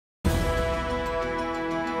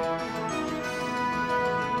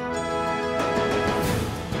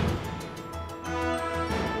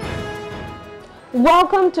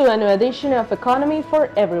Welcome to a new edition of Economy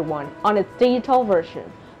for Everyone on its digital version,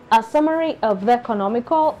 a summary of the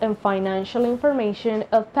economical and financial information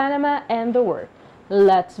of Panama and the world.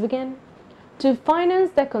 Let's begin. To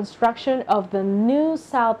finance the construction of the new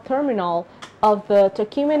south terminal of the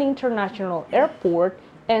Tocumen International Airport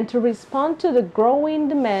and to respond to the growing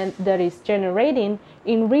demand that is generating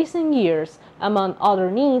in recent years, among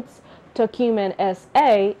other needs, Tocumen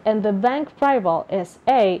S.A. and the bank rival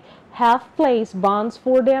S.A. have placed bonds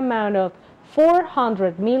for the amount of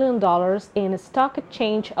 $400 million in Stock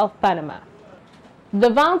Exchange of Panama. The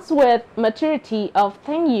bonds, with maturity of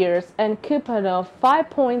 10 years and coupon of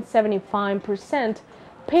 5.75%,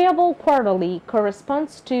 payable quarterly,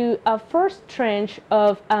 corresponds to a first tranche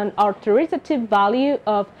of an authoritative value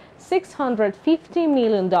of $650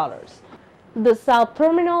 million. The South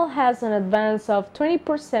Terminal has an advance of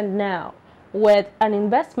 20% now, with an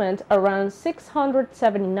investment around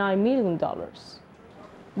 $679 million.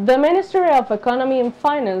 The Ministry of Economy and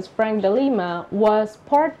Finance, Frank de Lima, was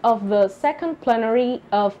part of the second plenary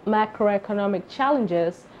of macroeconomic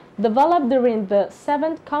challenges developed during the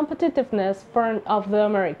 7th Competitiveness Forum of the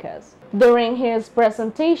Americas. During his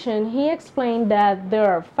presentation, he explained that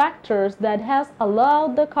there are factors that has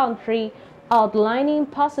allowed the country outlining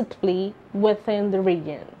positively within the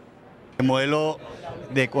region. El modelo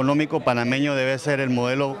económico panameño debe ser el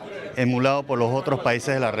modelo emulado por los otros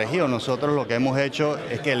países de la región. Nosotros lo que hemos hecho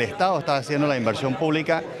es que el Estado está haciendo la inversión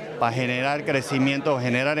pública para generar crecimiento,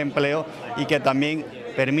 generar empleo y que también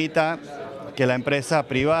permita que la empresa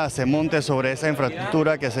privada se monte sobre esa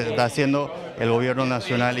infraestructura que se está haciendo el gobierno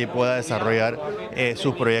nacional y pueda desarrollar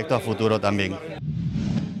sus proyectos a futuro también.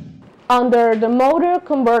 Under the motto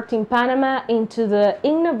converting Panama into the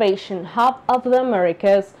innovation hub of the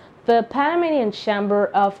Americas, the Panamanian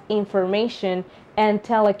Chamber of Information and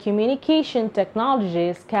Telecommunication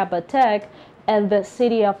Technologies, CAPATEC, and the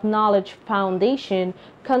City of Knowledge Foundation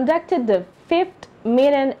conducted the 5th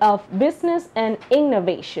meeting of Business and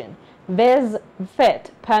Innovation,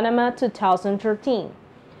 BizFit Panama 2013.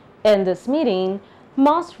 In this meeting,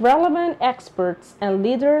 most relevant experts and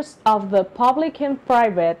leaders of the public and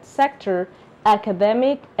private sector,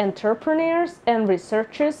 academic, entrepreneurs, and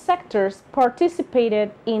researchers sectors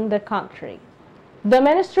participated in the country. The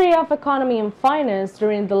Ministry of Economy and Finance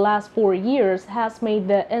during the last 4 years has made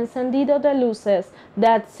the encendido de luces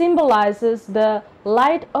that symbolizes the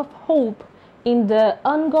light of hope in the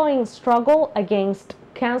ongoing struggle against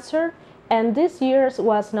cancer, and this year's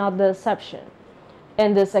was not the exception.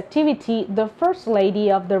 In this activity, the First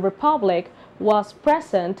Lady of the Republic was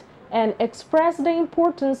present and expressed the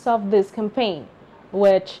importance of this campaign,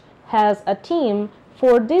 which has a theme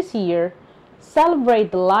for this year,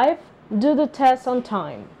 Celebrate Life, Do the Test on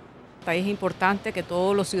Time. Es importante que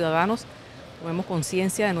todos los ciudadanos tomemos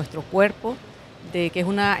conciencia de nuestro cuerpo, de que es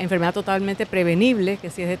una enfermedad totalmente prevenible, que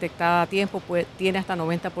si es detectada a tiempo pues, tiene hasta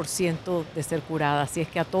 90% de ser curada. Así es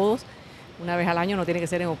que a todos, una vez al año, no tiene que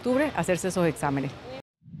ser en octubre, hacerse esos exámenes.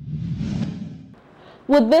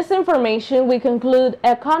 With this information, we conclude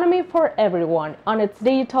Economy for Everyone on its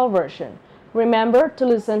digital version. Remember to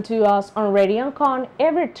listen to us on Radio Con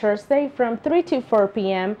every Thursday from 3 to 4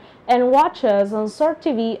 p.m. and watch us on SORT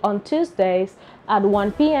TV on Tuesdays at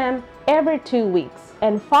 1 p.m. every 2 weeks,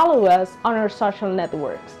 and follow us on our social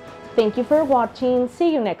networks. Thank you for watching.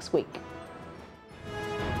 See you next week.